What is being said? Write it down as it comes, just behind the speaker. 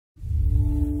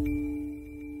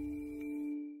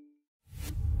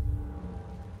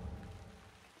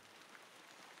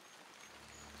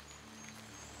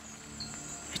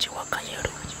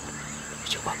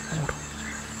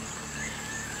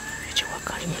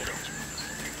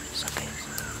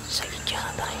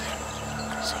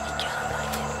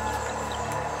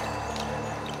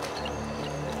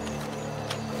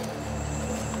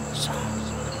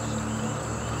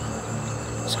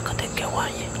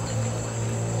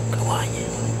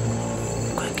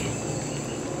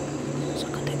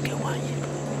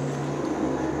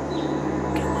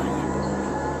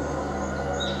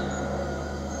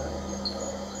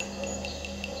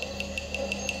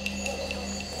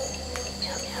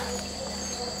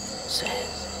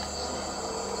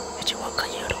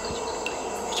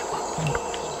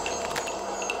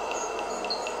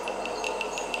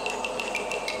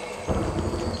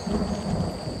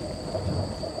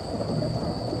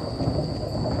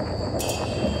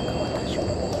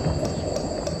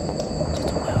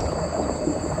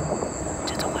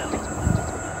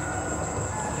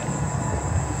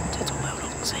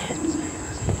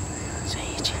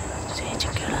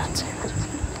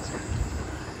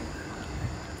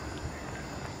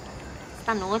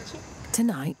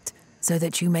Tonight, so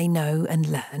that you may know and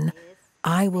learn,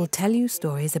 I will tell you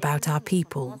stories about our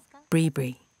people,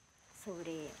 Bribri.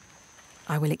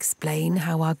 I will explain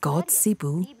how our god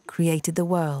Sibù created the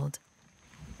world,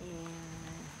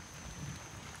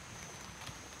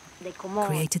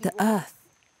 created the earth,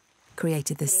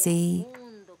 created the sea,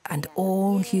 and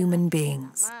all human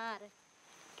beings.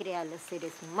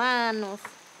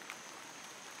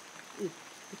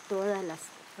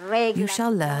 You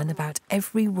shall learn about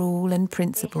every rule and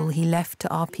principle he left to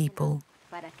our people,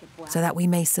 so that we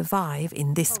may survive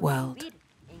in this world.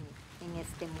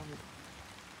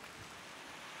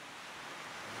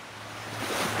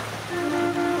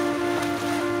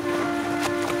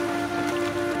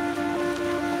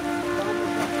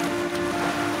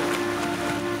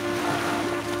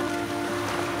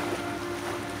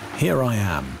 Here I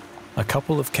am, a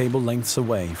couple of cable lengths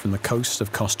away from the coast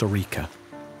of Costa Rica.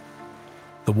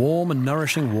 The warm and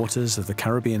nourishing waters of the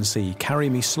Caribbean Sea carry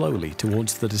me slowly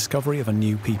towards the discovery of a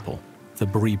new people, the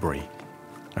Bribri,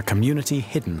 a community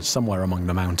hidden somewhere among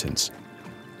the mountains.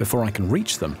 Before I can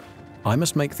reach them, I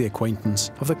must make the acquaintance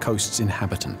of the coast's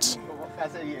inhabitants.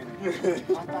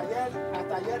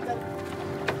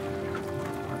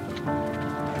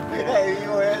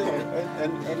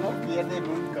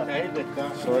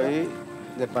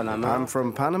 I'm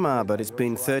from Panama, but it's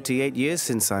been 38 years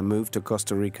since I moved to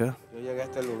Costa Rica.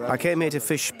 I came here to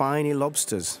fish spiny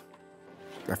lobsters.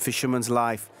 A fisherman's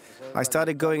life. I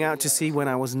started going out to sea when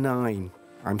I was 9.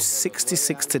 I'm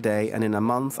 66 today, and in a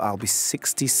month I'll be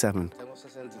 67.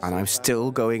 And I'm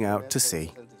still going out to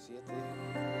sea.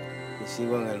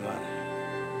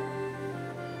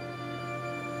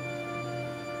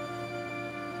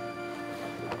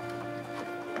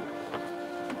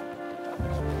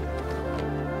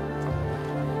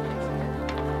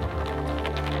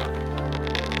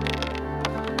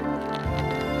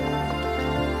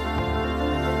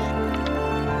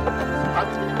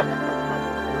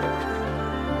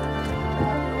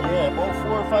 Yeah, about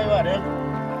 4 or 5 of them.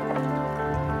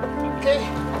 Okay.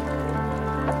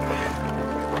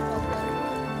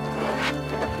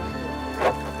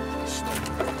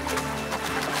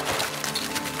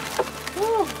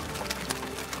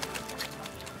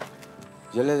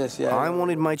 I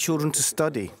wanted my children to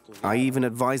study. I even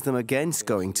advised them against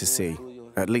going to sea,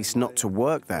 at least not to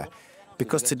work there,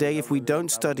 because today if we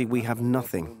don't study, we have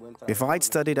nothing. If I'd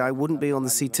studied, I wouldn't be on the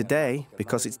sea today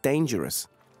because it's dangerous.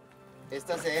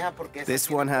 This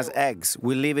one has eggs.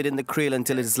 We leave it in the creel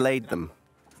until it's laid them.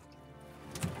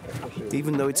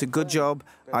 Even though it's a good job,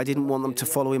 I didn't want them to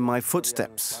follow in my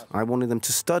footsteps. I wanted them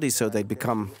to study so they'd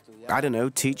become, I don't know,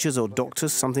 teachers or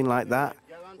doctors, something like that.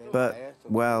 But,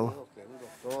 well,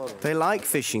 they like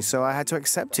fishing, so I had to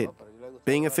accept it.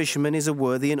 Being a fisherman is a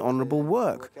worthy and honorable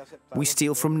work. We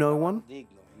steal from no one.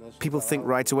 People think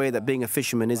right away that being a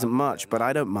fisherman isn't much, but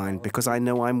I don't mind because I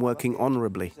know I'm working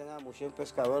honorably.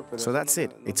 So that's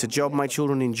it. It's a job my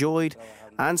children enjoyed,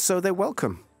 and so they're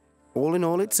welcome. All in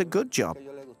all, it's a good job.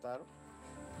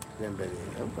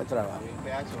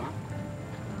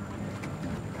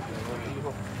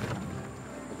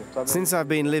 Since I've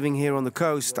been living here on the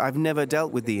coast, I've never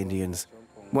dealt with the Indians.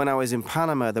 When I was in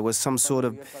Panama, there was some sort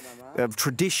of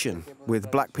tradition with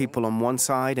black people on one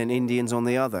side and Indians on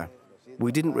the other.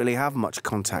 We didn't really have much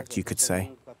contact, you could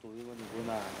say.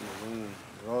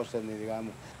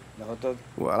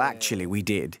 Well, actually, we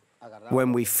did.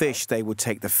 When we fished, they would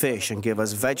take the fish and give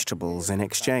us vegetables in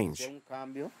exchange.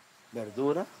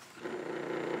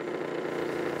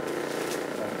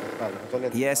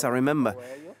 Yes, I remember.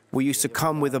 We used to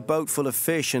come with a boat full of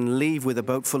fish and leave with a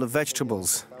boat full of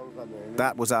vegetables.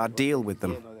 That was our deal with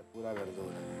them.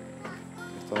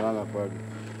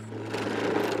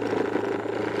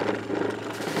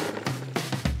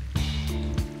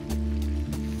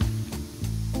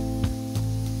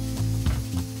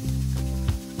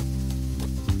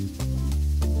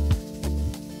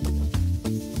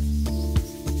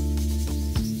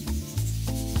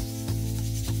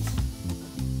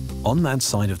 On that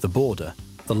side of the border,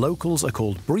 the locals are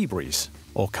called Bribris,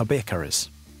 or Cabeceras.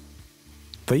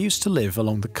 They used to live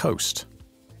along the coast.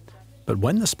 But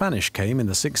when the Spanish came in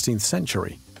the 16th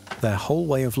century, their whole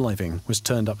way of living was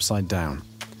turned upside down.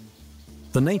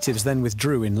 The natives then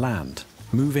withdrew inland,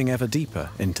 moving ever deeper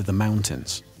into the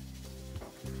mountains.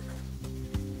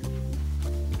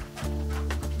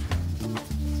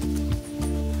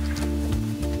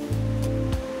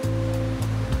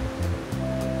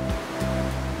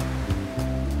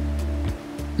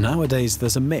 Nowadays,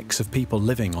 there's a mix of people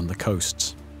living on the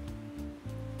coasts.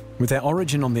 With their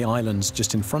origin on the islands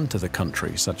just in front of the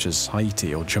country, such as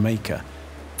Haiti or Jamaica,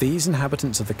 these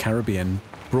inhabitants of the Caribbean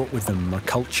brought with them a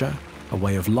culture, a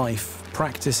way of life,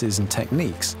 practices and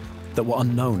techniques that were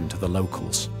unknown to the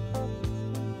locals.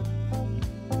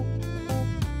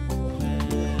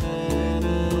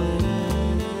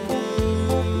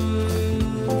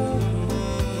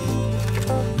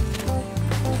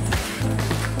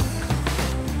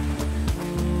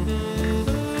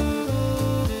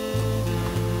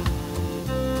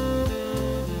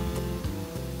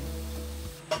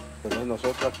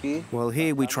 Well,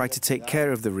 here we try to take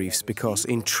care of the reefs because,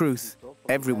 in truth,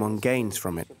 everyone gains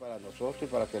from it.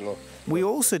 We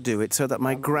also do it so that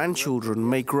my grandchildren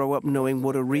may grow up knowing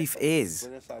what a reef is,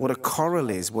 what a coral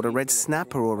is, what a red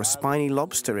snapper or a spiny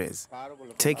lobster is.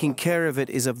 Taking care of it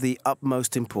is of the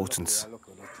utmost importance.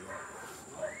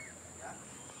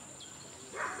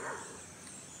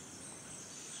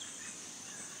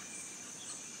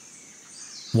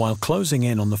 While closing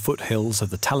in on the foothills of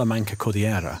the Talamanca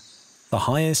Cordillera, the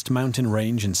highest mountain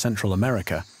range in Central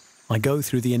America, I go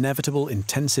through the inevitable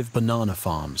intensive banana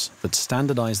farms that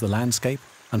standardize the landscape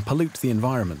and pollute the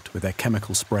environment with their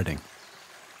chemical spreading.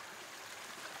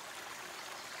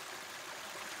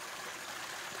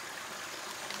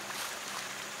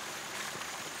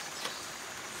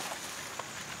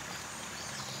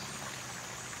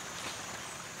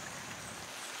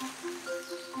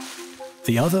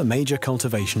 The other major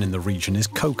cultivation in the region is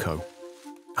cocoa,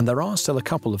 and there are still a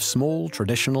couple of small,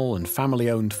 traditional and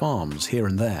family-owned farms here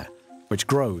and there, which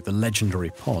grow the legendary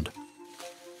pod.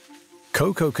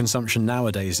 Cocoa consumption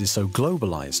nowadays is so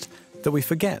globalized that we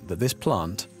forget that this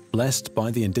plant, blessed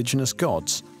by the indigenous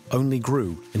gods, only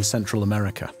grew in Central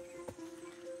America.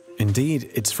 Indeed,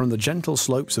 it's from the gentle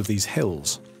slopes of these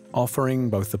hills, offering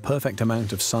both the perfect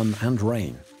amount of sun and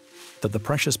rain, that the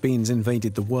precious beans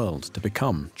invaded the world to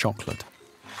become chocolate.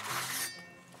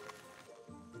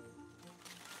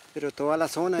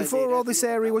 Before, all this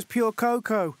area was pure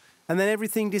cocoa, and then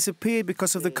everything disappeared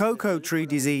because of the cocoa tree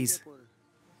disease.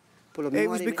 It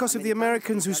was because of the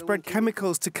Americans who spread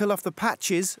chemicals to kill off the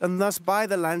patches and thus buy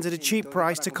the lands at a cheap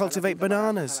price to cultivate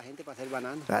bananas.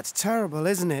 That's terrible,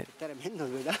 isn't it?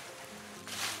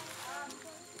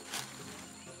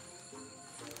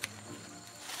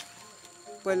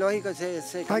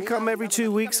 I come every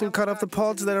 2 weeks and cut off the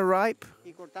pods that are ripe.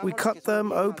 We cut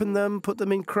them, open them, put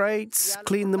them in crates,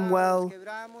 clean them well,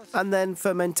 and then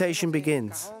fermentation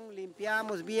begins.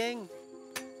 During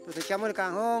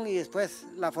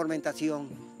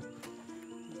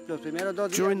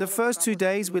the first 2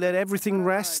 days, we let everything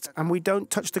rest and we don't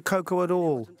touch the cocoa at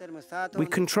all. We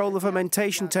control the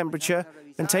fermentation temperature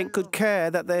and take good care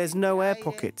that there's no air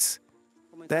pockets.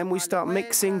 Then we start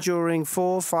mixing during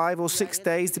 4, 5 or 6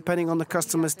 days, depending on the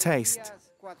customer's taste.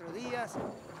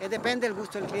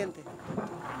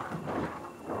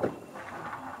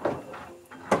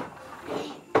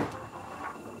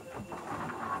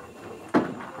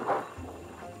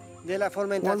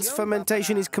 Once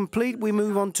fermentation is complete, we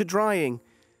move on to drying.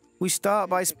 We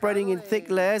start by spreading in thick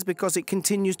layers because it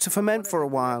continues to ferment for a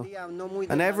while.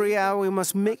 And every hour we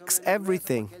must mix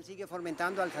everything.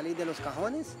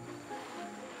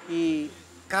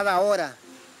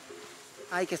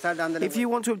 If you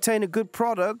want to obtain a good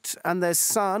product and there's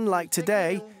sun, like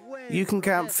today, you can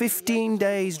count 15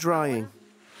 days drying.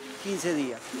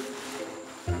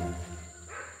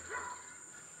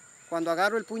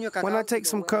 When I take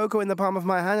some cocoa in the palm of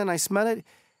my hand and I smell it,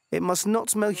 it must not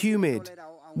smell humid.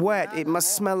 Wet, it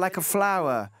must smell like a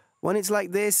flower. When it's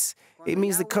like this, it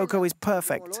means the cocoa is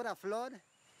perfect.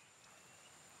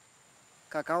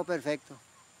 Cacao perfecto.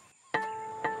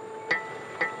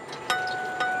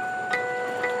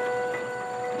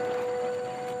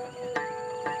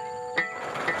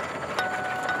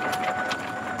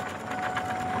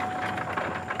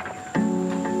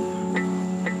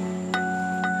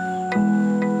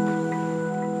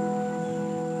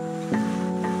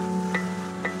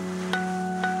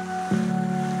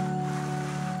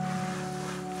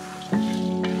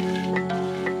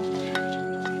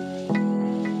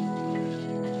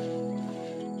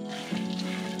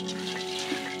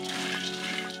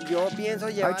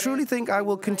 I truly think I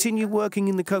will continue working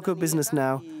in the cocoa business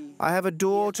now. I have a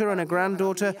daughter and a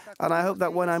granddaughter, and I hope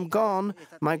that when I'm gone,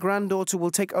 my granddaughter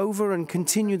will take over and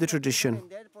continue the tradition.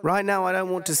 Right now, I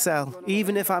don't want to sell.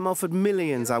 Even if I'm offered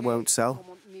millions, I won't sell.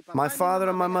 My father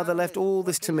and my mother left all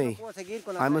this to me.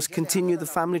 I must continue the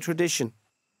family tradition.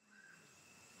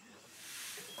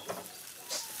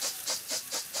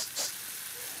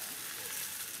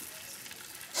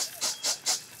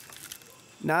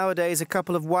 Nowadays, a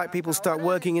couple of white people start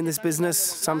working in this business,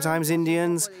 sometimes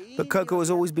Indians, but cocoa has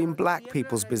always been black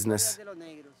people's business.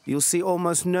 You'll see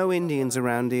almost no Indians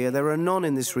around here. There are none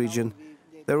in this region.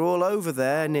 They're all over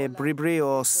there near Bribri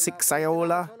or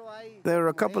Sixayola. There are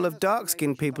a couple of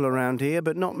dark-skinned people around here,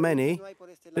 but not many.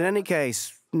 In any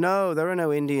case, no, there are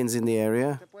no Indians in the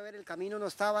area.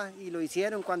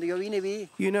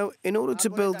 You know, in order to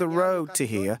build the road to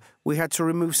here, we had to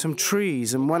remove some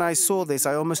trees, and when I saw this,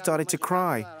 I almost started to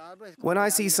cry. When I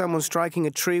see someone striking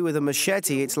a tree with a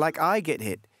machete, it's like I get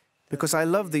hit, because I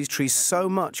love these trees so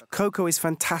much. Cocoa is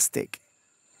fantastic.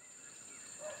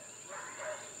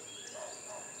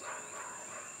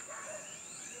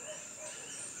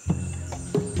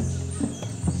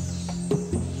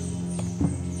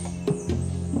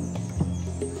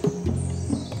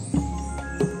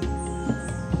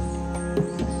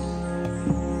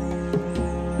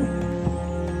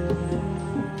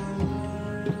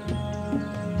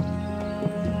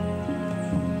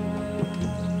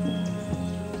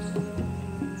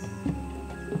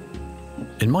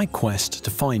 In my quest to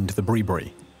find the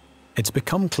Bribri, it's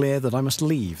become clear that I must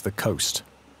leave the coast,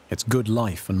 its good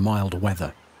life and mild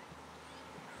weather.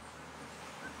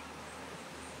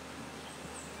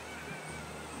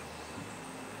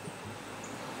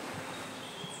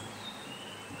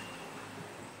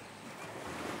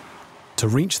 To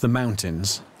reach the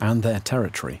mountains and their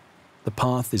territory, the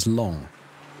path is long.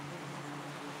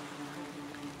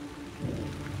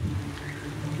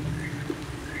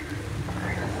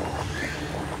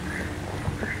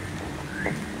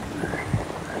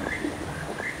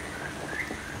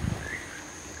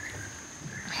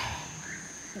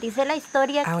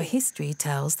 Our history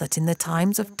tells that in the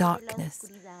times of darkness,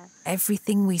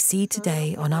 everything we see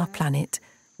today on our planet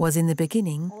was in the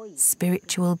beginning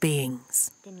spiritual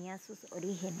beings.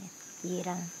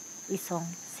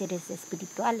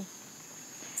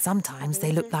 Sometimes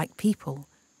they looked like people,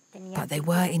 but they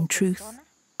were in truth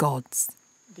gods,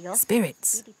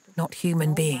 spirits, not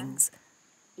human beings.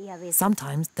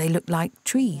 Sometimes they looked like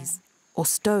trees or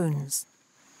stones.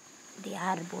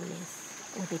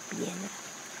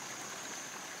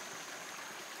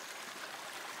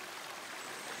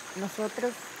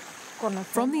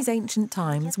 From these ancient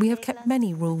times, we have kept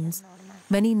many rules,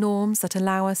 many norms that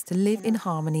allow us to live in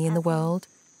harmony in the world,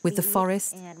 with the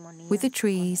forest, with the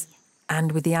trees,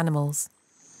 and with the animals.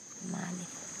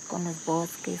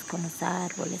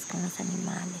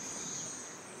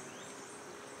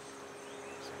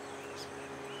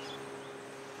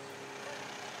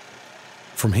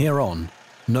 From here on,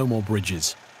 no more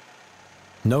bridges,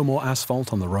 no more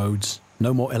asphalt on the roads,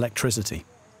 no more electricity.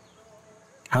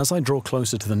 As I draw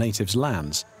closer to the natives'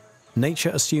 lands, nature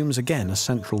assumes again a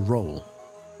central role,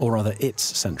 or rather its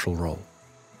central role.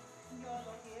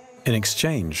 In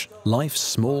exchange, life's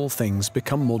small things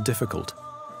become more difficult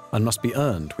and must be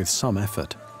earned with some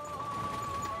effort.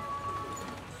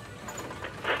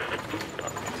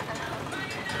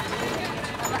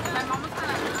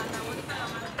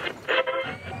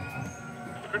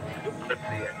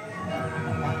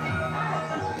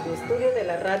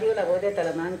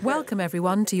 Welcome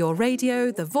everyone to your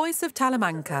radio, The Voice of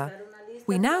Talamanca.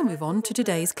 We now move on to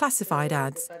today's classified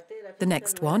ads. The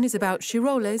next one is about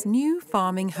Chirole's new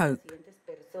farming hope.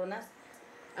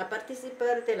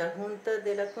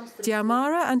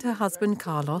 Diamara and her husband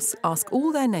Carlos ask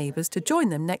all their neighbours to join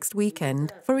them next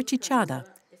weekend for a chichada.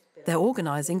 They're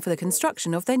organising for the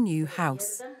construction of their new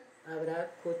house.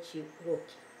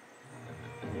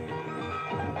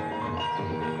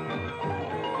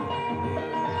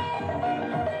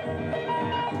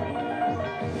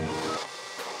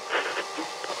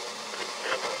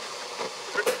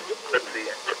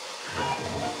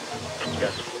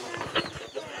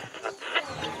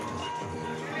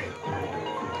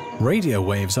 Radio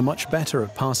waves are much better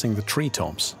at passing the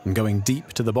treetops and going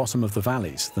deep to the bottom of the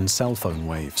valleys than cell phone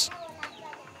waves.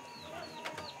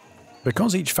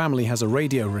 Because each family has a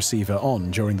radio receiver on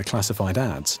during the classified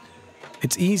ads,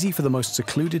 it's easy for the most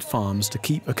secluded farms to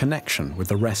keep a connection with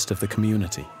the rest of the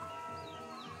community.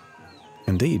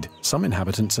 Indeed, some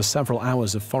inhabitants are several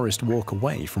hours of forest walk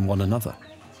away from one another.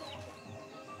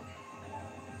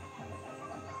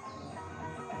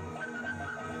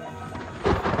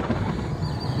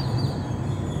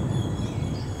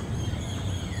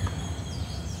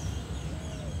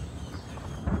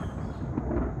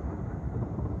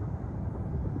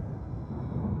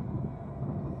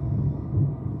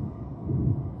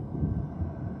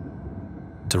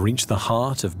 To reach the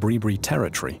heart of Bribri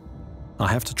territory, I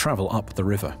have to travel up the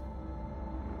river.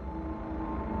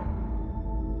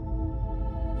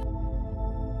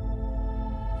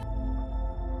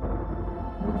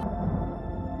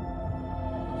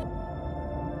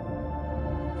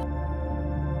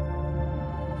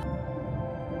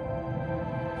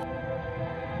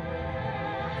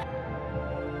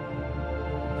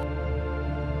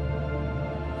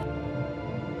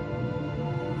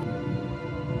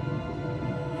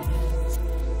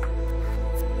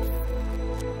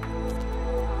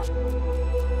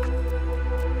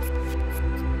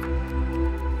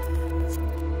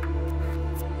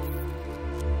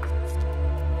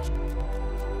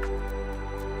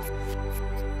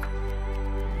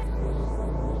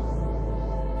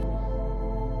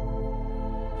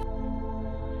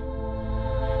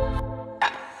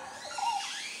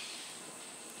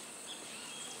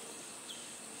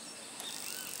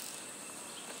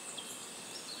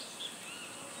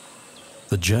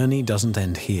 The journey doesn't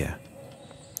end here,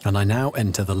 and I now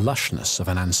enter the lushness of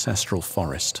an ancestral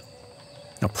forest,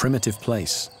 a primitive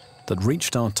place that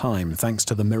reached our time thanks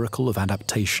to the miracle of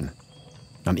adaptation,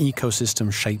 an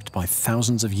ecosystem shaped by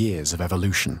thousands of years of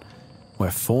evolution,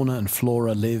 where fauna and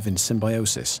flora live in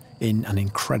symbiosis in an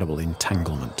incredible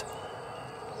entanglement.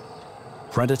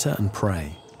 Predator and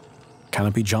prey,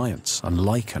 canopy giants and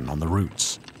lichen on the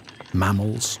roots,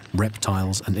 mammals,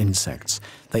 reptiles and insects,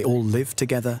 they all live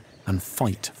together and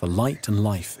fight for light and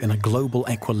life in a global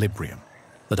equilibrium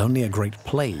that only a great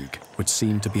plague would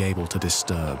seem to be able to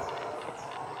disturb.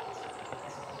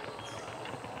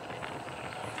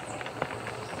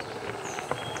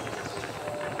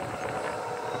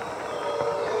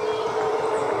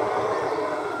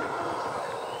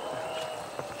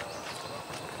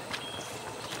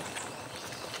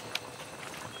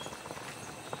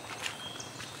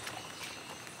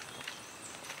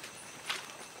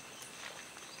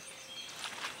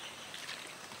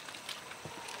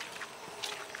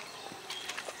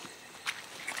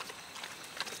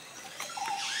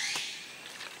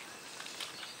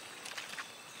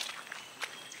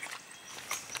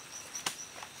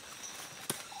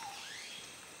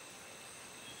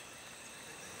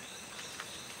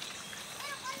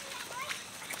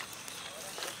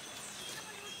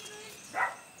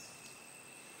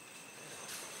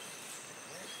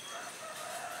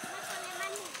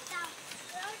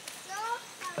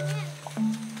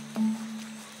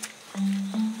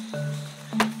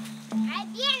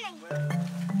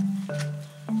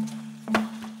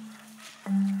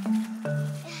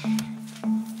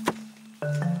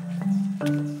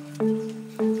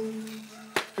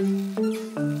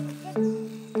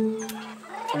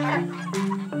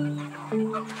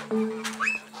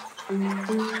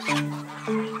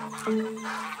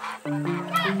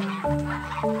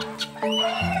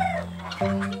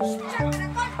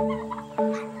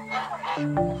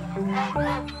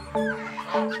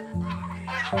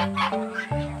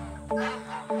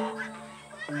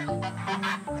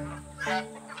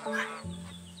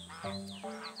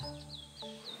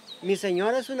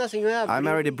 I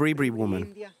married a Bribri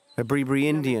woman, a Bribri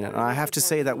Indian, and I have to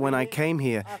say that when I came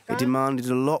here, it demanded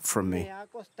a lot from me.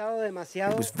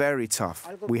 It was very tough.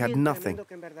 We had nothing.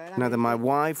 Neither my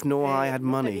wife nor I had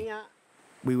money.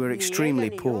 We were extremely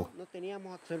poor.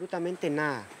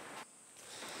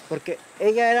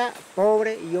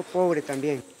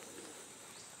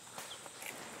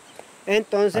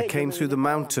 I came through the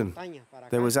mountain.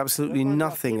 There was absolutely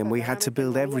nothing, and we had to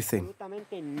build everything.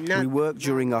 We worked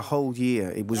during a whole year.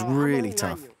 It was really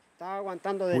tough.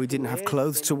 We didn't have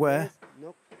clothes to wear.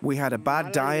 We had a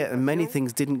bad diet, and many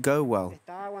things didn't go well.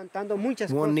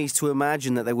 One needs to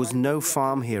imagine that there was no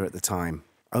farm here at the time,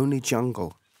 only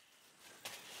jungle.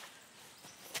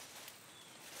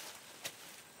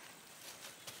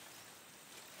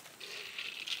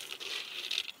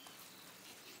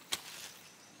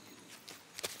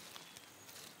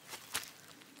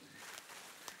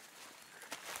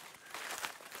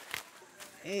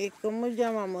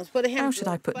 How should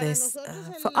I put this?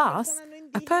 For us,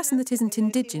 a person that isn't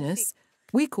indigenous,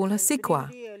 we call her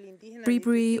Sikwa.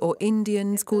 Bribri or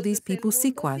Indians call these people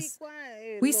Sikwas.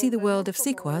 We see the world of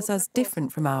Sikwas as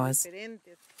different from ours.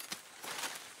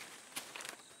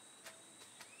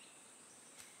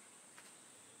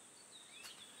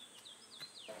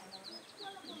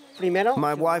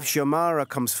 My wife, Xiomara,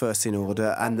 comes first in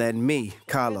order, and then me,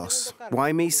 Carlos.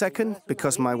 Why me second?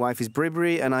 Because my wife is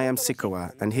Bribri and I am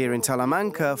Sikwa. And here in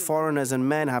Talamanca, foreigners and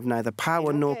men have neither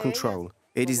power nor control.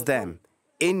 It is them,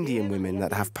 Indian women,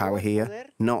 that have power here,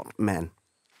 not men.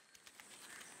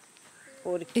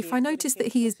 If I notice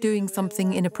that he is doing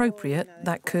something inappropriate,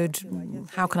 that could,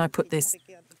 how can I put this,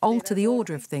 alter the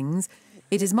order of things,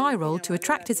 it is my role to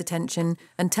attract his attention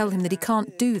and tell him that he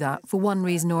can't do that for one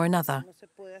reason or another.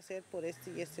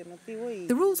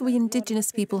 The rules we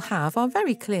indigenous people have are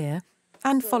very clear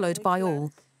and followed by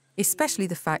all, especially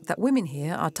the fact that women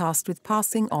here are tasked with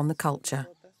passing on the culture.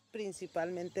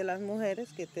 Principalmente las mujeres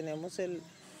que tenemos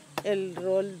el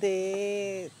rol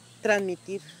de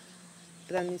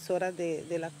transmisoras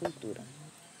de la cultura.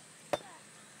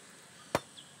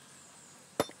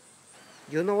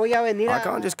 I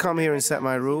can't just come here and set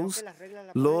my rules.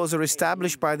 Laws are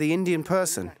established by the Indian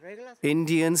person.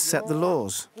 Indians set the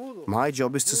laws. My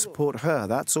job is to support her,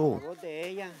 that's all.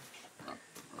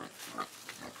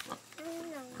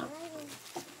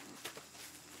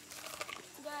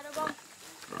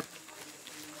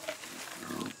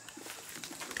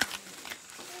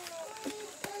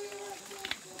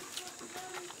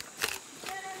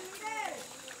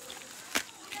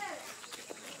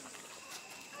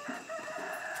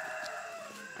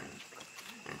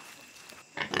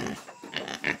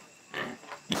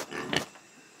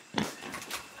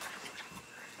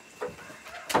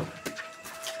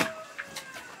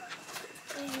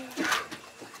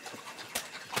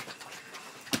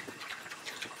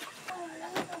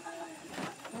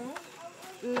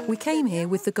 We came here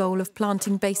with the goal of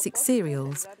planting basic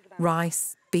cereals,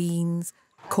 rice, beans,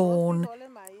 corn,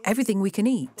 everything we can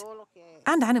eat,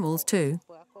 and animals too.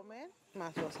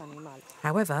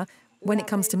 However, when it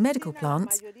comes to medical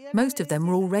plants, most of them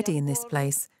were already in this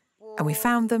place, and we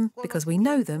found them because we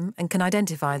know them and can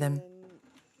identify them.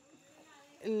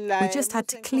 We just had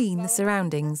to clean the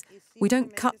surroundings. We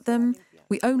don't cut them,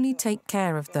 we only take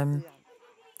care of them.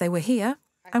 They were here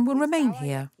and will remain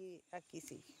here.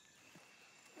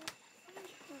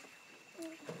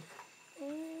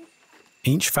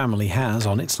 Each family has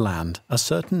on its land a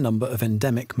certain number of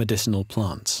endemic medicinal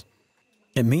plants.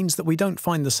 It means that we don't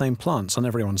find the same plants on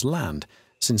everyone's land,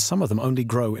 since some of them only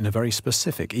grow in a very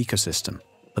specific ecosystem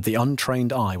that the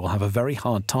untrained eye will have a very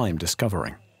hard time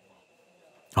discovering.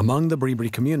 Among the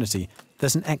Bribri community,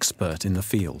 there's an expert in the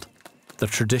field, the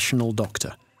traditional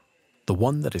doctor, the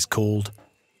one that is called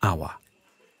Awa.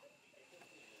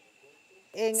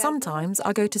 Sometimes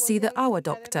I go to see the Awa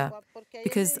doctor,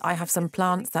 because I have some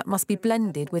plants that must be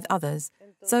blended with others.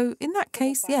 So in that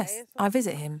case, yes, I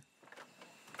visit him.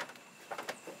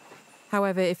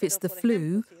 However, if it's the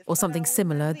flu or something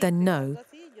similar, then no,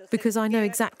 because I know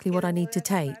exactly what I need to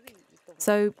take.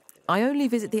 So I only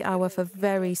visit the Awa for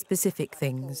very specific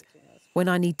things. When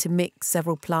I need to mix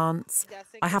several plants,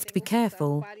 I have to be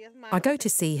careful. I go to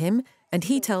see him and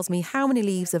he tells me how many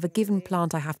leaves of a given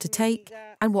plant I have to take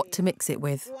and what to mix it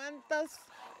with.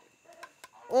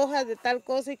 Hojas de tal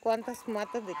cosa y cuántas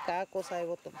matas de cada cosa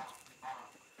debo tomar.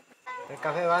 El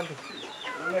café va antes.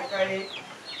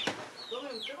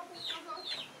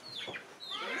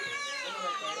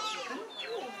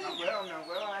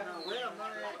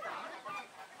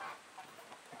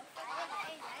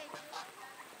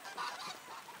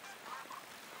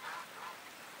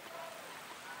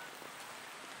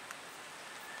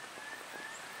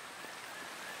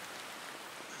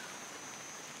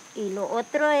 Y lo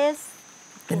otro es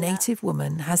the native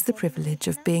woman has the privilege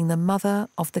of being the mother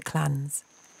of the clans.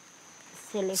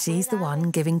 She's the one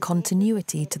giving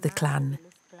continuity to the clan.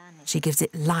 She gives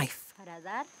it life.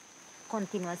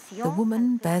 The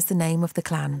woman bears the name of the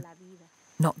clan,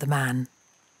 not the man.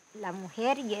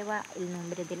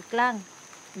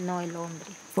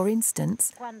 For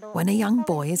instance, when a young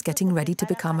boy is getting ready to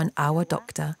become an Awa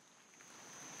doctor,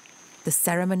 the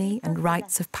ceremony and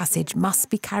rites of passage must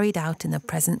be carried out in the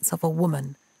presence of a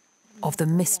woman, of the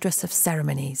mistress of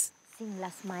ceremonies.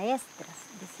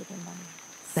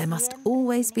 There must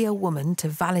always be a woman to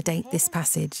validate this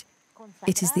passage.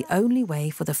 It is the only way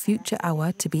for the future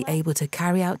Awa to be able to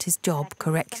carry out his job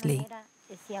correctly.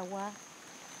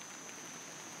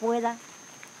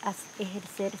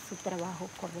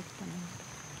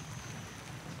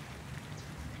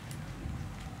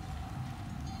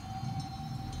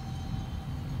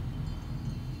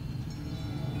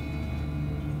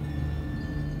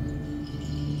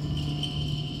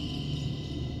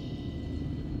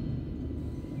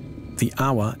 The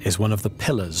Awa is one of the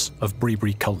pillars of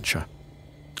Bribri culture,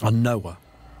 a knower,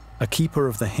 a keeper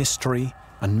of the history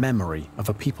and memory of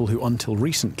a people who until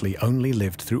recently only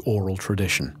lived through oral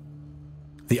tradition.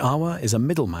 The Awa is a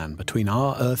middleman between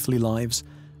our earthly lives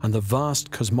and the vast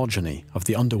cosmogony of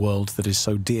the underworld that is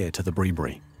so dear to the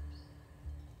Bribri.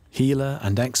 Healer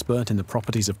and expert in the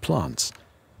properties of plants,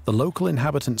 the local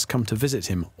inhabitants come to visit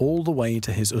him all the way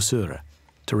to his usura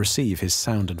to receive his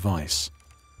sound advice.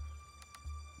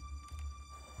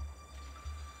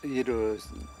 We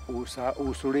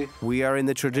are in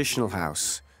the traditional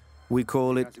house. We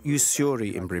call it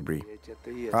Usuri in Bribri.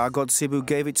 Our god Sibù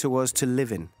gave it to us to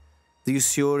live in. The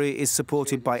Usuri is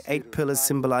supported by 8 pillars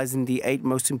symbolizing the 8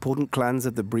 most important clans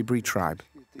of the Bribri tribe.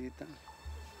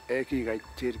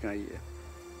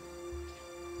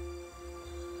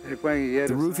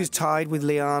 The roof is tied with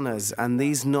lianas, and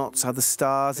these knots are the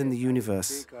stars in the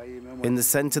universe. In the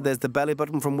center, there's the belly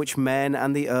button from which men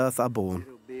and the earth are born.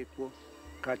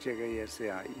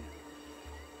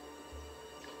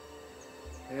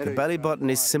 The belly button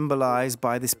is symbolized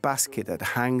by this basket that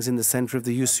hangs in the center of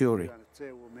the Usuri.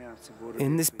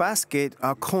 In this basket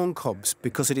are corn cobs,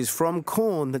 because it is from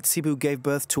corn that Sibù gave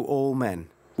birth to all men,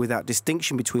 without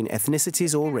distinction between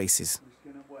ethnicities or races.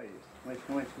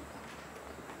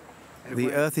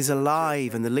 The earth is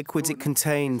alive, and the liquids it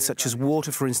contains, such as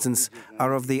water for instance,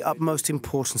 are of the utmost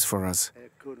importance for us.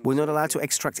 We're not allowed to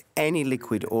extract any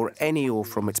liquid or any ore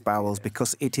from its bowels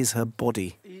because it is her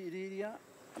body.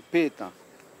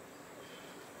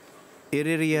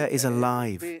 Iriria is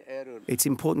alive. It's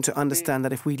important to understand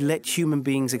that if we let human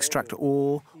beings extract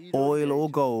ore, oil or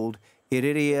gold,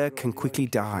 Iriria can quickly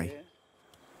die.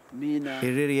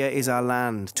 Iriria is our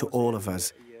land to all of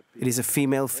us. It is a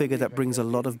female figure that brings a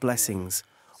lot of blessings.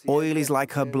 Oil is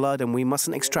like her blood, and we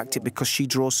mustn't extract it because she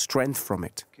draws strength from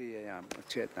it.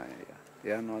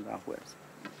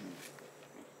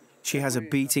 She has a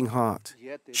beating heart.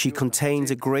 She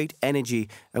contains a great energy,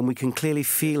 and we can clearly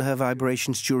feel her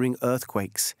vibrations during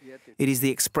earthquakes. It is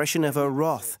the expression of her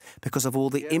wrath because of all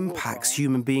the impacts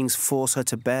human beings force her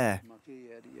to bear.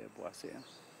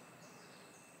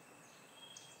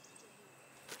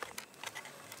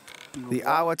 The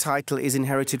Awa title is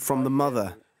inherited from the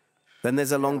mother. Then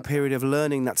there's a long period of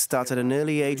learning that starts at an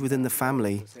early age within the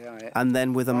family, and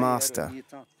then with a master.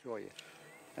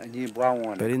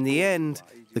 But in the end,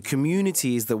 the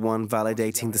community is the one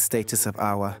validating the status of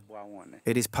Awa.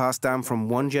 It is passed down from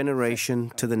one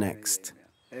generation to the next.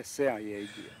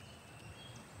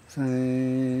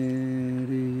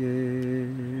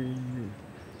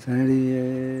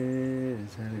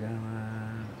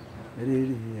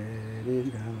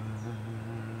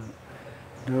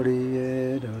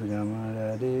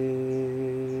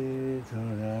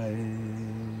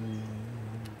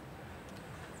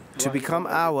 To become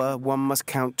Awa, one must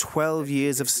count 12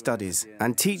 years of studies,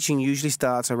 and teaching usually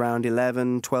starts around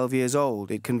 11, 12 years old.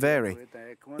 It can vary.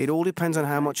 It all depends on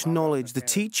how much knowledge the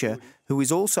teacher, who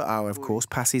is also Awa, of course,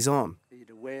 passes on.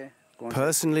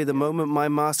 Personally, the moment my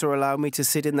master allowed me to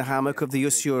sit in the hammock of the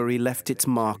Usuri left its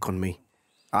mark on me.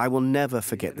 I will never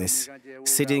forget this.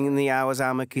 Sitting in the Awa's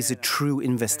hammock is a true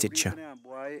investiture.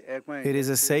 It is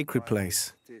a sacred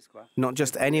place. Not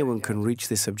just anyone can reach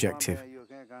this objective.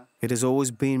 It has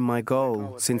always been my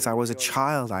goal. Since I was a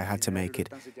child, I had to make it.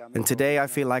 And today I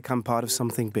feel like I'm part of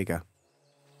something bigger.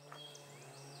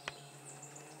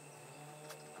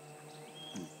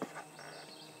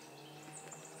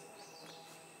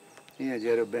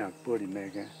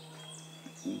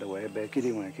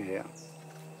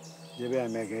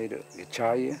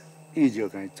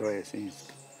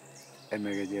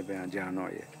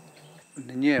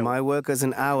 My work as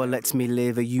an Awa lets me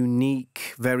live a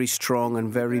unique, very strong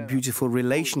and very beautiful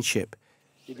relationship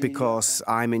because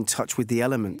I'm in touch with the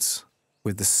elements,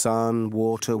 with the sun,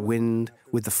 water, wind,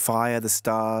 with the fire, the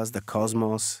stars, the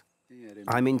cosmos.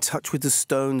 I'm in touch with the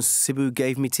stones Sibù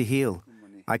gave me to heal.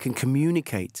 I can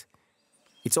communicate.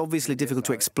 It's obviously difficult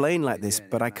to explain like this,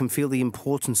 but I can feel the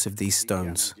importance of these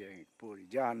stones.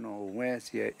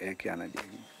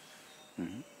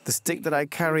 The stick that I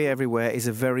carry everywhere is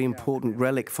a very important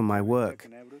relic for my work.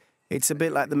 It's a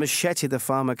bit like the machete the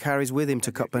farmer carries with him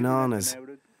to cut bananas.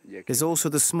 There's also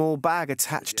the small bag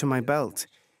attached to my belt.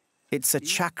 It's a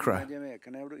chakra.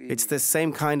 It's the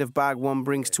same kind of bag one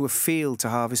brings to a field to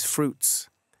harvest fruits.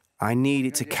 I need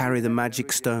it to carry the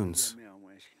magic stones.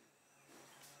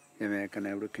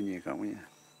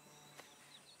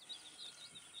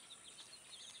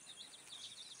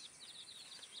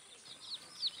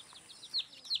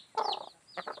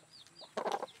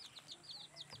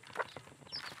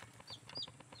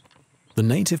 The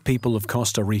native people of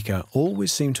Costa Rica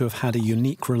always seem to have had a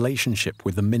unique relationship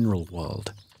with the mineral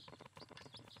world.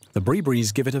 The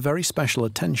Bribris give it a very special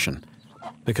attention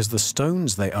because the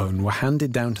stones they own were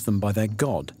handed down to them by their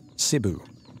god, Sibù,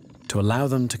 to allow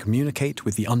them to communicate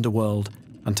with the underworld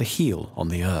and to heal on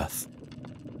the earth.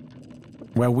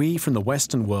 Where we from the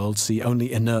Western world see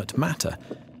only inert matter,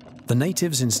 the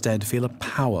natives instead feel a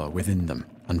power within them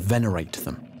and venerate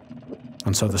them.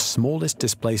 And so the smallest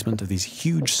displacement of these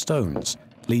huge stones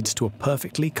leads to a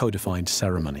perfectly codified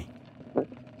ceremony.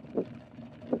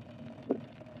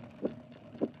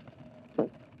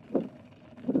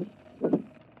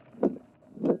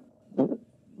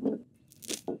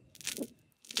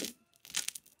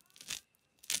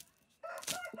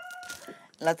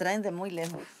 La traen de muy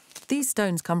lejos. These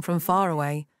stones come from far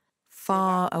away,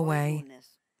 far away.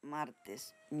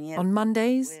 On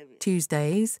Mondays,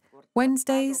 Tuesdays,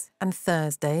 Wednesdays and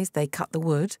Thursdays they cut the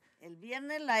wood.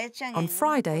 On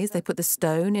Fridays they put the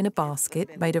stone in a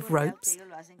basket made of ropes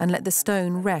and let the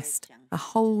stone rest a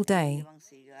whole day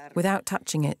without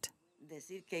touching it.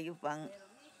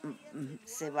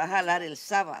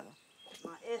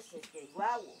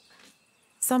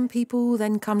 Some people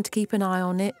then come to keep an eye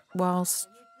on it whilst,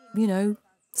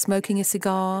 smoking a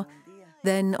cigar.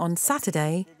 Then on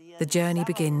Saturday, the journey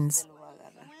begins.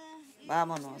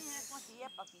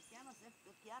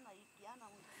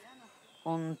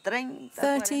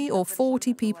 30 or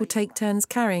 40 people take turns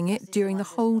carrying it during the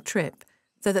whole trip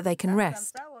so that they can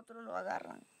rest.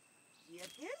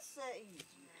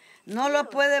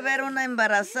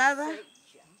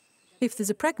 If there's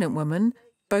a pregnant woman,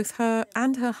 both her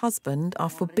and her husband are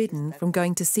forbidden from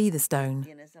going to see the stone.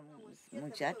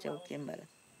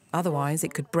 Otherwise,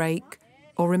 it could break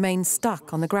or remain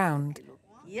stuck on the ground.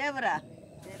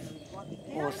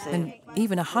 And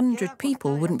even 100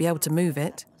 people wouldn't be able to move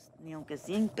it. We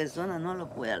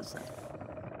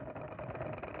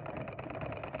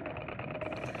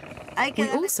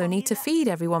also need to feed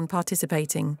everyone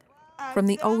participating, from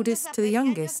the oldest to the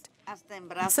youngest.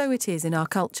 And so it is in our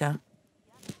culture.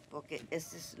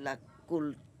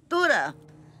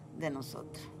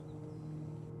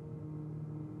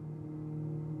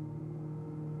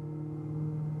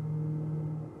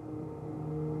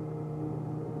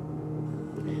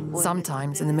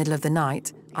 Sometimes in the middle of the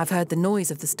night, I've heard the noise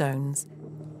of the stones.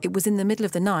 It was in the middle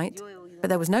of the night, but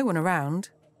there was no one around.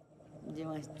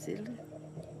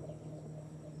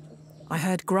 I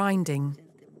heard grinding,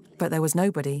 but there was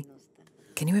nobody.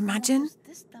 Can you imagine?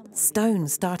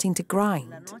 Stones starting to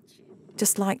grind,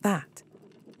 just like that,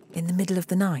 in the middle of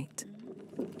the night.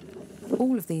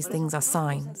 All of these things are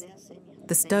signs.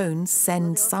 The stones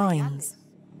send signs.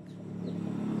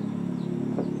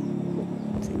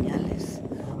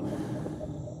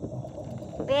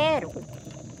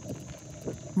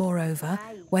 Moreover,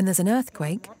 when there's an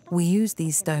earthquake, we use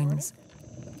these stones.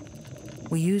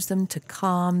 We use them to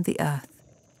calm the earth,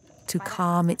 to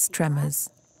calm its tremors.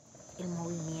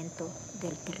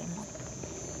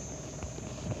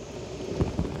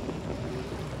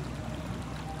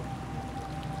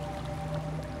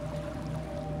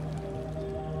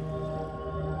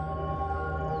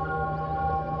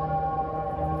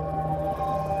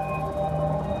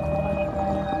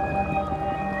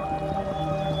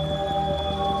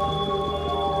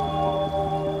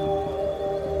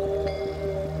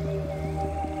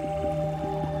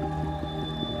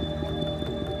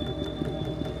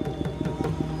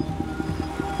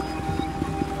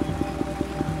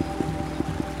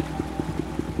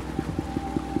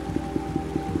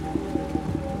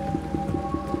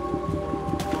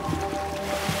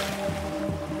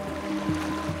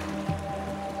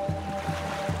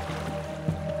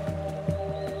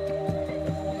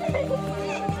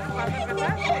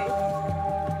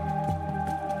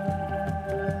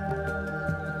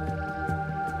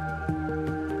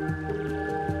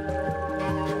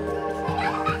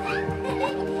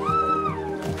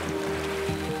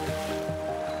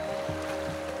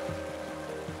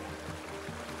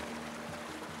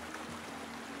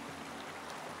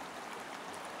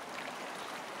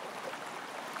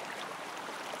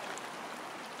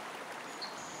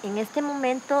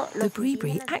 The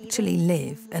Bribri actually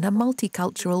live in a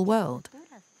multicultural world.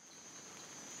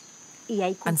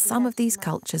 And some of these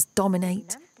cultures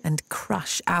dominate and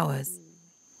crush ours.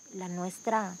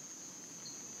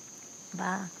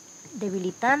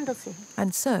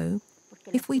 And so,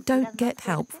 if we don't get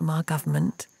help from our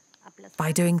government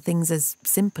by doing things as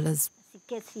simple as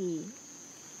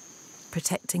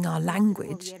protecting our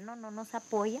language,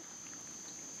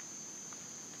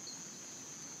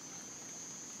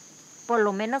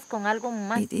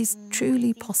 it is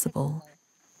truly possible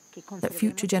that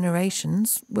future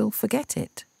generations will forget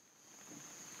it.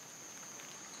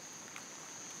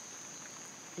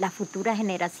 La futura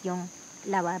generación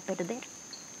la va a perder.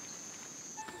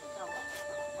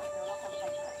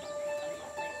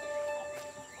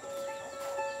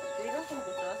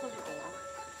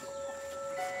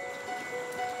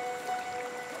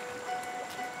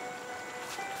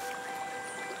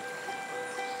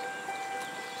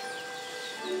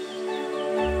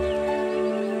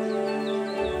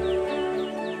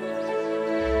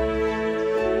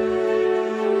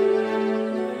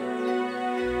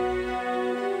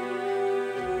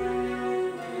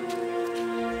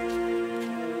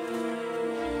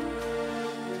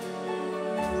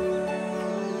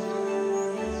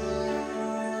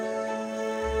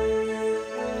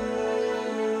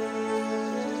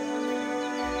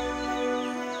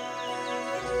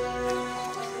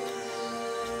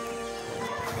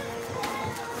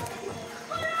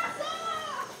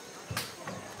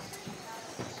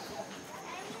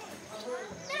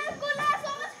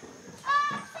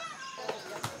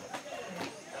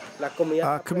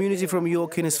 Our community from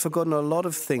Yorkin has forgotten a lot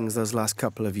of things those last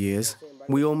couple of years.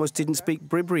 We almost didn't speak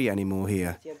Bribri anymore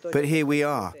here. But here we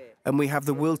are, and we have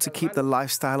the will to keep the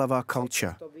lifestyle of our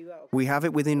culture. We have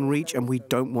it within reach, and we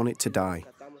don't want it to die.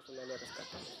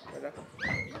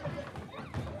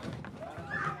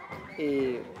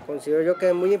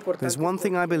 There's one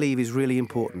thing I believe is really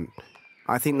important.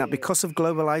 I think that because of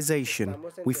globalization,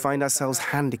 we find ourselves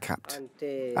handicapped.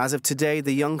 As of today,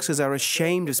 the youngsters are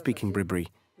ashamed of speaking Bribri.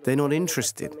 They're not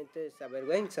interested.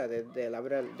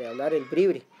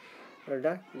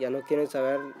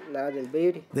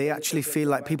 They actually feel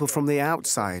like people from the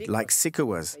outside, like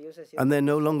Sikuas, and they're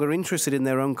no longer interested in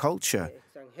their own culture.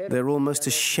 They're almost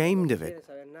ashamed of it.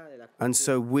 And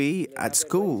so we, at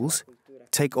schools,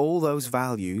 take all those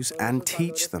values and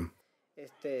teach them.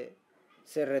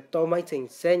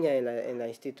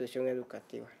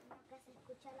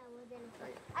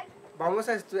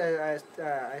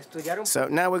 So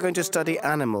now we're going to study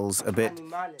animals a bit.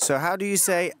 So how do you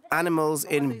say animals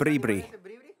in Bribri?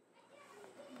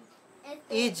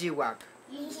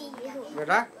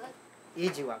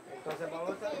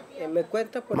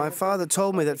 My father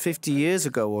told me that 50 years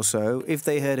ago or so, if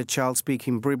they heard a child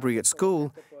speaking Bribri at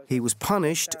school, he was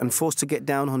punished and forced to get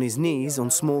down on his knees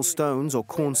on small stones or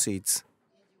corn seeds.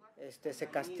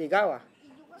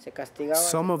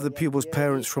 Some of the pupils'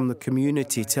 parents from the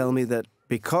community tell me that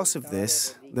because of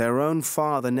this, their own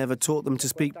father never taught them to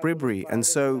speak Bribri, and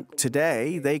so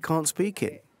today they can't speak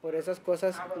it.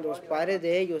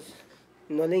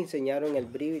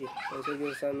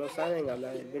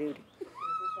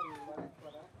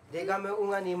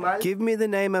 Give me the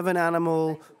name of an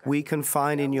animal we can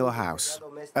find in your house.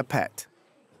 A pet.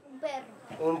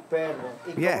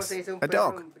 Yes, a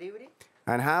dog.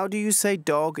 And how do you say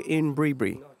dog in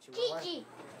Bribri? Chichi.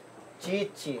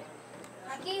 Chichi.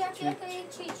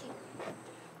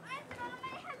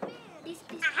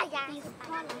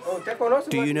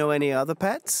 Do you know any other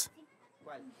pets?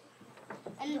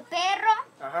 El perro.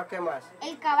 Ajá, ¿qué más?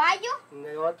 El caballo.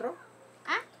 ¿El otro?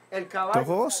 ¿Ah? El caballo. The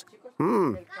horse?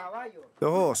 The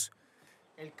horse.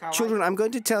 Children, I'm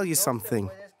going to tell you something.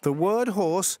 The word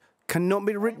horse cannot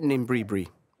be written in Bribri.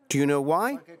 Do you know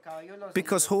why?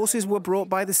 Because horses were brought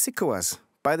by the Sikuas,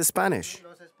 by the Spanish.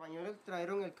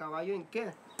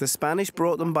 The Spanish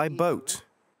brought them by boat.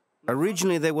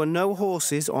 Originally, there were no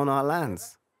horses on our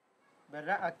lands.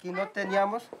 Aquí no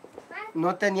teníamos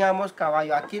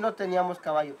caballo. Aquí no teníamos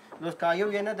caballo. Los caballos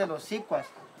vienen de los Sikuas.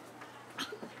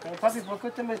 Papi, ¿por qué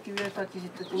usted me escribió esto aquí si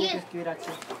usted tiene que escribir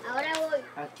aquí? Ahora voy.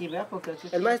 Aquí, vea, porque aquí.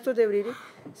 El maestro de Bribri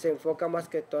se enfoca más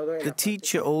que todo en. The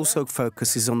teacher also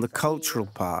focuses on the cultural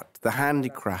part, the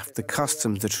handicraft, the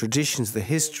customs, the traditions, the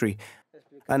history,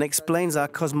 and explains our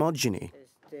cosmogony.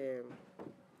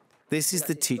 This is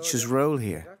the teacher's role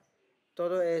here.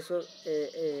 Todo eso,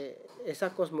 esa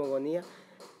cosmogonía,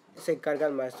 se encarga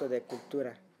el maestro de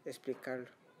cultura de explicarlo.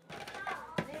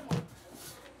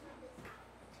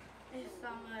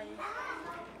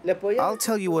 I'll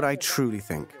tell you what I truly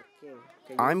think.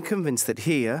 I'm convinced that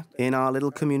here, in our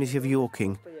little community of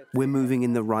Yorking, we're moving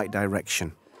in the right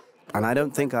direction. And I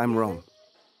don't think I'm wrong.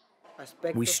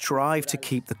 We strive to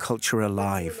keep the culture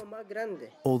alive,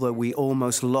 although we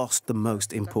almost lost the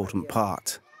most important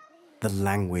part, the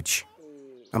language.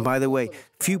 And by the way,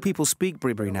 few people speak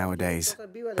Bribri nowadays,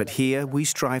 but here we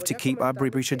strive to keep our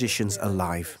Bribri traditions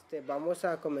alive.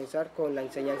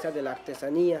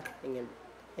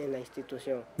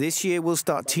 This year we'll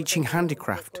start teaching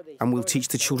handicraft, and we'll teach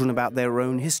the children about their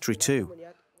own history too.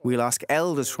 We'll ask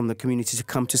elders from the community to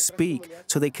come to speak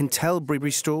so they can tell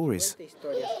Bribri stories.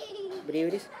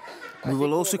 We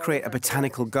will also create a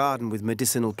botanical garden with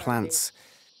medicinal plants.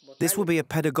 This will be a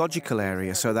pedagogical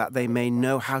area so that they may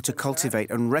know how to cultivate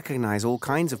and recognize all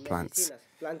kinds of plants.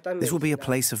 This will be a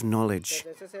place of knowledge.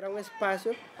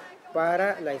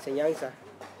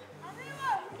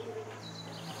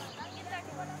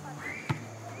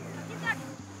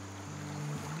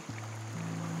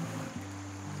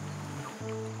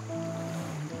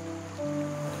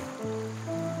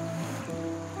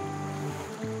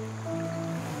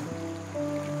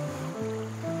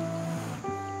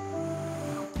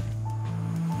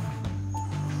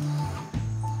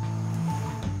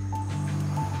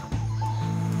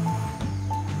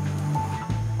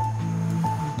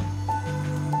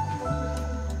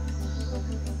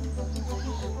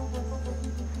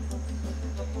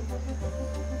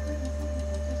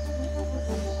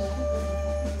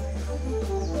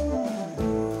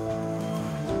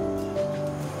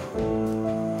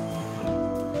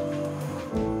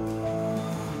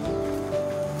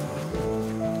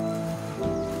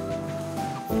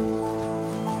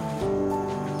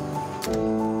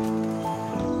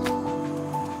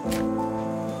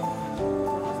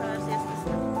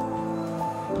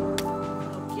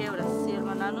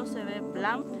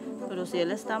 Pero si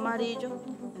él está amarillo,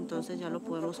 entonces ya lo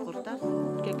podemos cortar.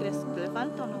 ¿Qué crees? ¿Le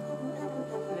falta o no?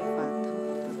 Le falta.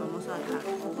 Pues vamos a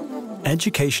dejar.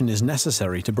 Education is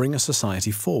necessary to bring a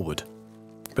society forward,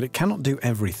 but it cannot do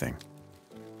everything.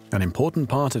 An important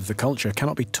part of the culture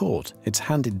cannot be taught, it's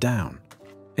handed down.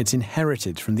 It's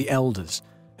inherited from the elders,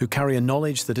 who carry a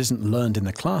knowledge that isn't learned in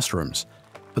the classrooms,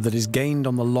 but that is gained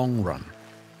on the long run.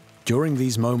 During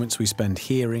these moments we spend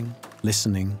hearing,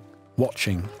 listening,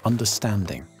 watching,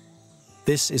 understanding.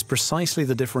 This is precisely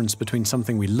the difference between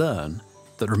something we learn,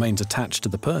 that remains attached to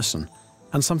the person,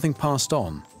 and something passed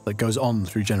on, that goes on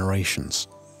through generations.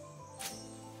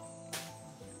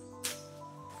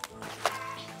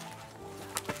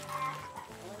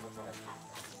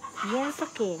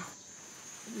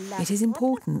 It is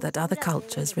important that other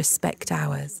cultures respect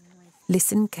ours,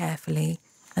 listen carefully,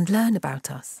 and learn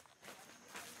about us.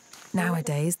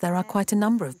 Nowadays, there are quite a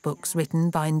number of books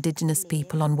written by indigenous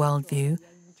people on worldview,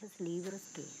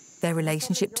 their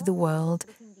relationship to the world,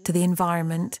 to the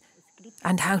environment,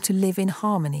 and how to live in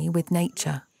harmony with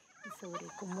nature.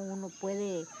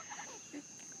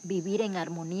 Vivir en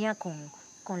armonía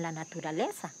con la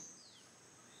naturaleza.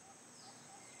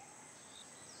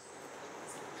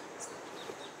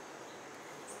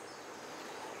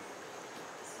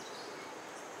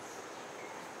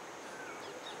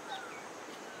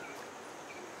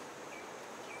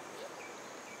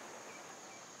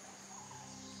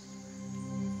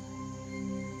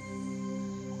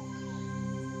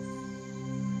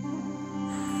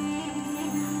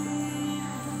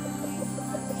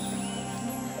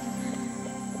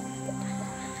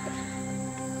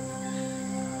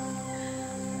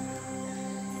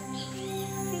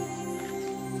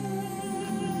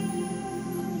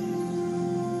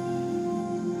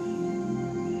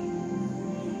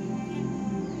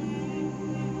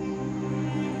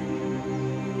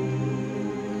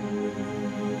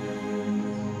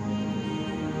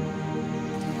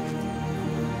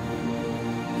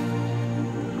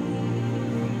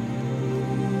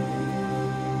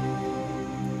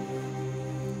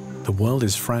 The world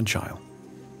is fragile.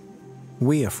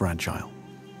 We are fragile.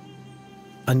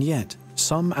 And yet,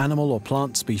 some animal or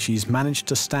plant species manage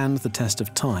to stand the test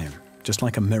of time, just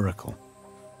like a miracle.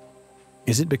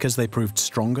 Is it because they proved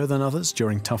stronger than others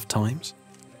during tough times?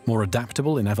 More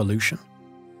adaptable in evolution?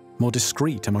 More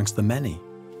discreet amongst the many?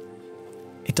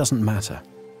 It doesn't matter.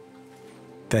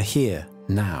 They're here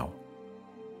now.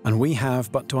 And we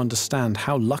have but to understand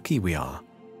how lucky we are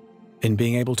in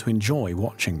being able to enjoy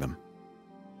watching them.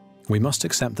 We must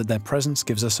accept that their presence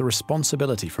gives us a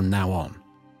responsibility from now on,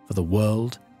 for the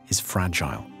world is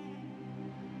fragile.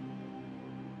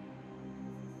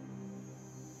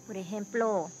 Por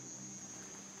ejemplo,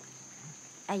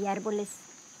 hay árboles.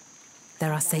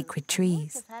 There are sacred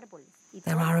trees.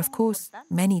 There are, of course,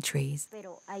 many trees,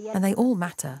 and they all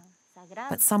matter,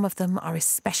 but some of them are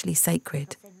especially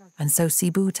sacred, and so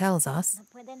Sibù tells us,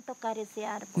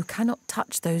 you cannot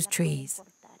touch those trees.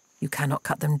 You cannot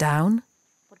cut them down.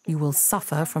 You will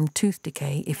suffer from tooth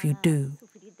decay if you do.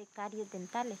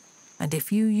 And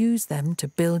if you use them to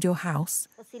build your house,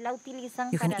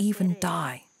 you can even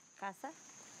die.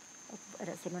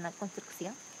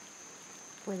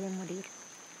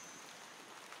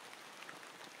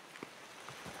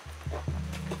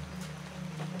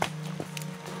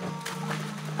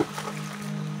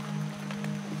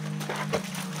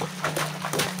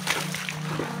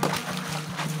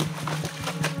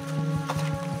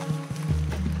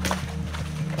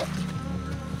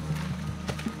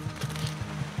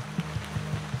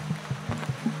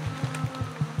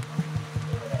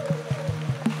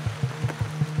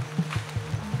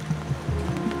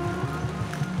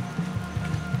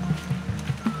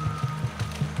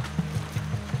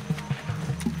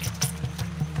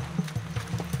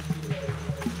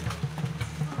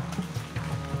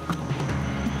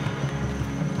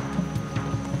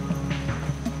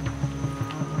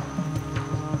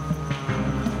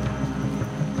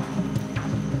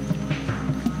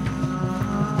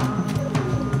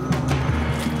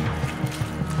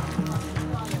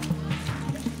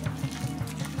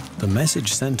 The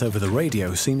message sent over the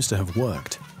radio seems to have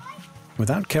worked.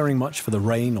 Without caring much for the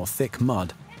rain or thick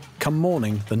mud, come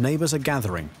morning, the neighbors are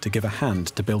gathering to give a hand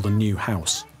to build a new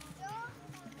house.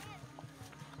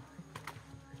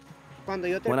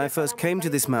 When I first came to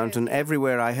this mountain,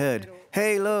 everywhere I heard,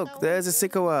 "Hey, look, there's a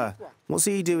Sikawa. What's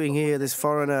he doing here, this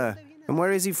foreigner? And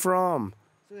where is he from?"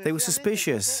 They were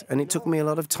suspicious, and it took me a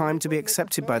lot of time to be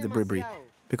accepted by the Bribri,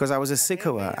 because I was a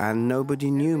Sikawa and nobody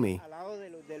knew me.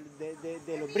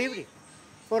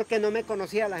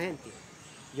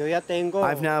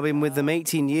 I've now been with them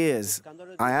 18 years.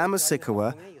 I am a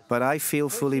Sikawa, but I feel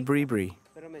fully Bribri.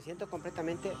 Me siento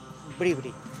completamente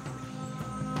Bribri.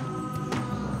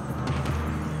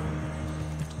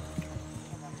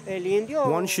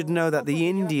 One should know that the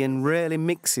Indian rarely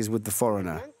mixes with the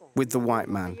foreigner, with the white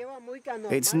man.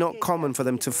 It's not common for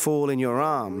them to fall in your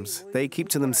arms. They keep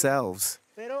to themselves.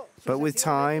 But with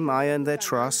time, I earned their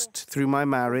trust through my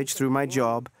marriage, through my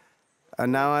job.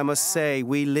 And now I must say,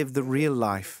 we live the real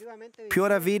life.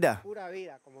 Pura vida.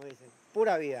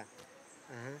 Pura vida.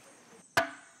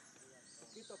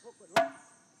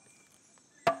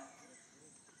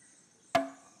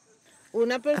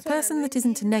 A person that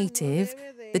isn't a native,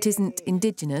 that isn't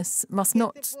indigenous, must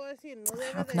not,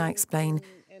 how can I explain,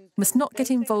 must not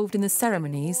get involved in the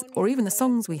ceremonies or even the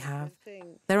songs we have.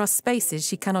 There are spaces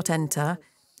she cannot enter,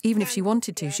 even if she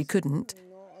wanted to, she couldn't,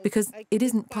 because it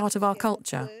isn't part of our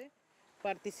culture.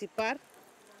 Participar,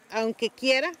 aunque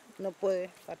quiera, no puede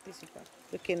participar,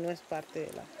 porque no es parte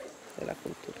de la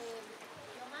cultura.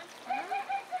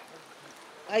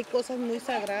 Hay cosas muy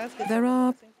sagradas que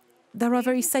There are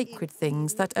very sacred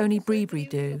things that only Bribri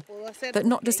do, that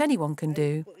not just anyone can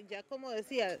do.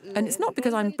 And it's not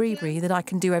because I'm Bribri that I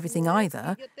can do everything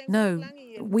either. No,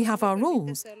 we have our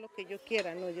rules.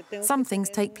 Some things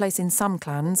take place in some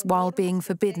clans while being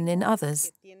forbidden in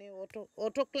others.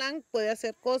 Otro clan puede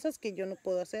hacer cosas que yo no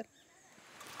puedo hacer.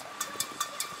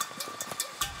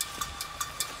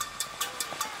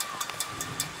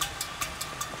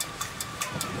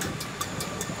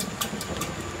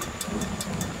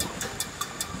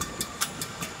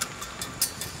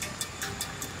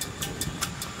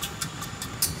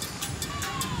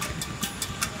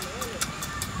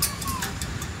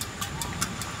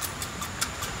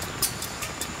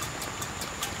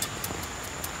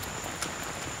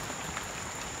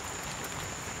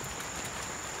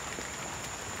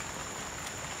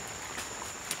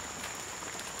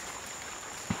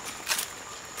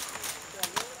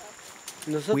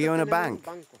 We own a bank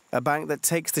that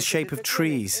takes the shape of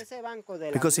trees.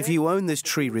 Because if you own this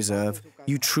tree reserve,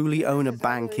 you truly own a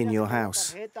bank in your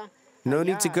house. No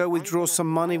need to go withdraw some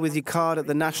money with your card at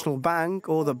the National Bank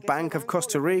or the Bank of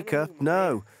Costa Rica.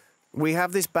 No, we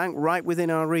have this bank right within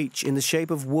our reach in the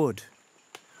shape of wood.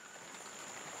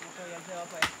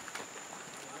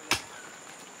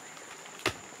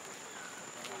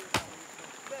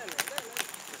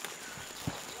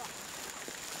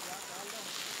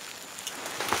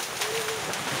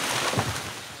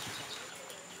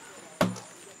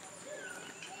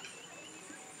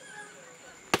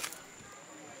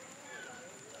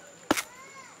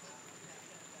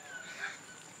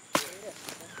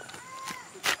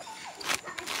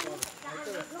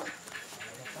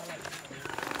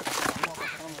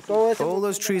 All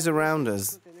those trees around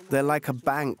us, they're like a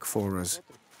bank for us.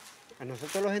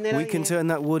 We can turn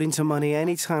that wood into money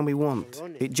any time we want.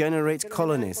 It generates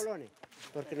colonies.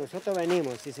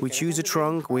 We choose a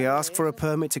trunk, we ask for a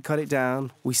permit to cut it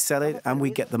down, we sell it, and we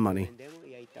get the money.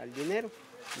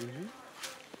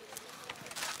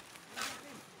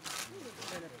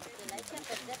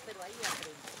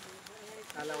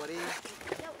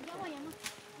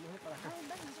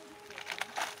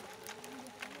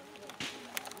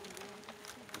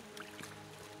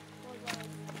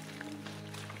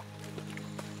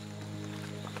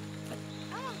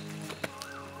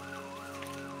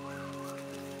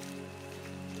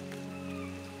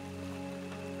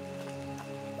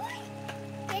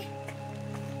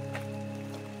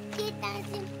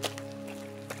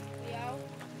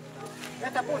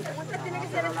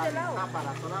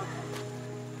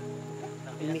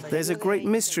 There's a great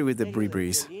mystery with the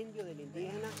Bribris.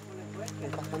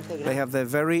 They have their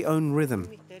very own rhythm.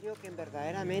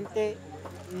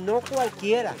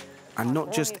 And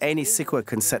not just any Sikwa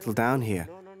can settle down here.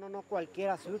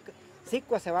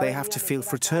 They have to feel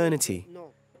fraternity.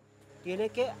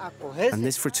 And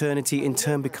this fraternity in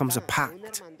turn becomes a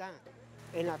pact,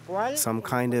 some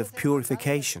kind of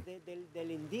purification.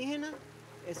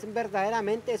 Es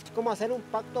verdaderamente es como hacer un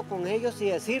pacto con ellos y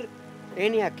decir,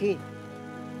 vení aquí.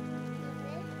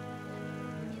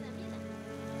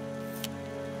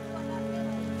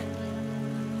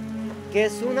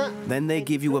 Then they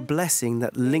give you a blessing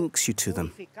that links you to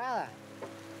them.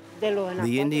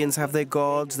 The Indians have their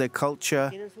gods, their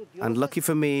culture, and lucky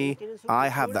for me, I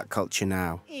have that culture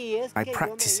now. I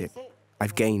practice it.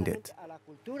 I've gained it.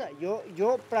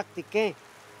 Yo practiqué.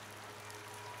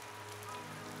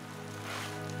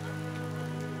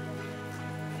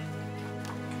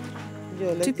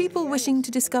 To people wishing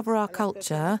to discover our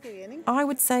culture, I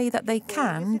would say that they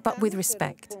can, but with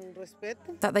respect.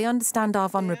 That they understand our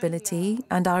vulnerability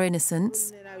and our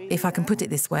innocence, if I can put it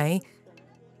this way.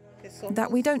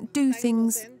 That we don't do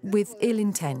things with ill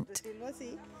intent.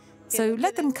 So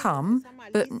let them come,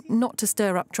 but not to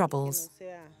stir up troubles.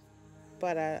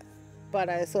 Para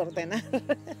desordenar.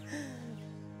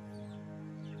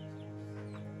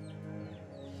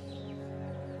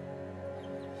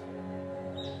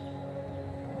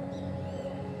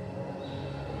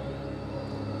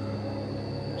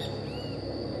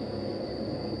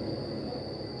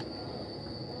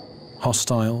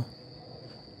 Hostile,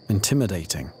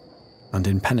 intimidating, and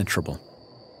impenetrable.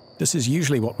 This is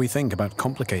usually what we think about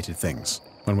complicated things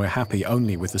when we're happy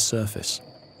only with the surface.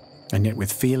 And yet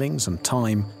with feelings and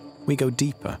time, we go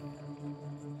deeper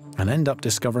and end up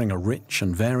discovering a rich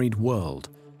and varied world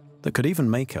that could even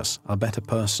make us a better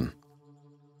person.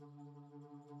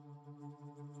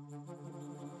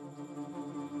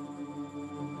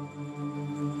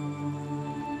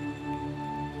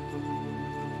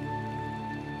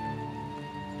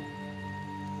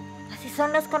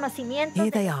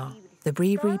 Here they are, the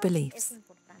Bribri beliefs.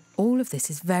 All of this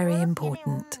is very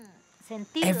important.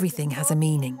 Everything has a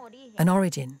meaning, an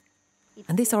origin.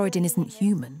 And this origin isn't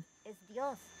human.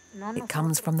 It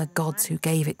comes from the gods who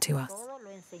gave it to us.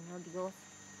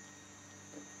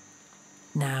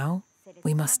 Now,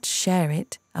 we must share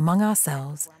it among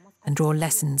ourselves and draw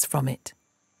lessons from it.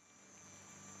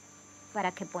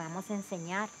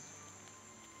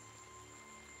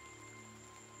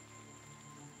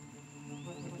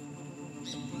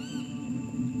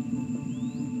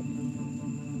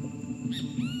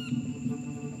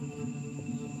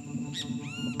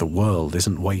 The world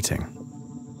isn't waiting,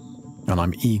 and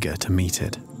I'm eager to meet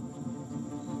it.